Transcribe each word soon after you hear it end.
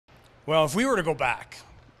Well, if we were to go back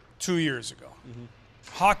 2 years ago,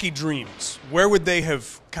 hockey dreams, where would they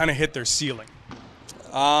have kind of hit their ceiling?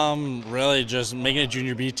 Really just making a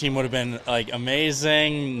junior B team would have been like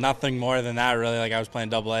amazing. Nothing more than that really. Like I was playing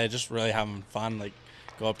double A, just really having fun. Like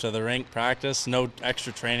go up to the rink, practice, no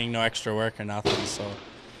extra training, no extra work or nothing. So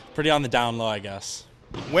pretty on the down low, I guess.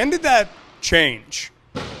 When did that change?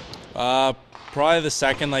 Probably the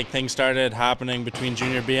second like things started happening between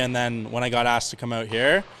junior B and then when I got asked to come out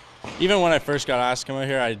here. Even when I first got asked to come out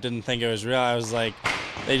here, I didn't think it was real. I was like,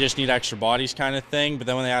 they just need extra bodies kind of thing. But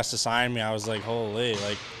then when they asked to sign me, I was like, holy,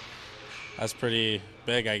 like, that's pretty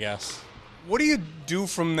big, I guess. What do you do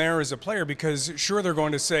from there as a player? Because sure, they're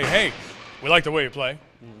going to say, hey, we like the way you play,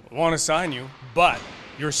 we want to sign you, but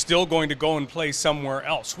you're still going to go and play somewhere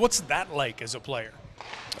else. What's that like as a player?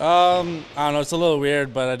 I don't know, it's a little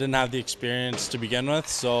weird, but I didn't have the experience to begin with,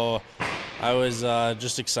 so I was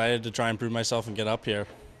just excited to try and prove myself and get up here.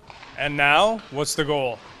 And now, what's the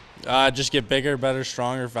goal? Just get bigger, better,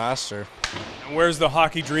 stronger, faster. And where's the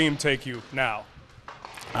hockey dream take you now?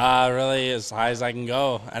 Really as high as I can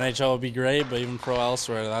go. NHL would be great, but even pro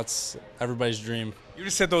elsewhere, that's everybody's dream. You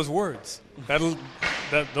just said those words,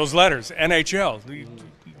 those letters, NHL.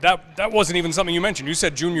 That wasn't even something you mentioned. You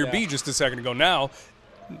said junior B just a second ago. Now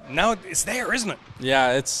it's there, isn't it?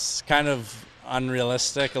 Yeah, it's kind of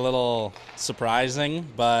unrealistic, a little surprising,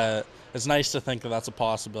 but it's nice to think that that's a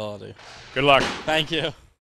possibility. Good luck. Thank you.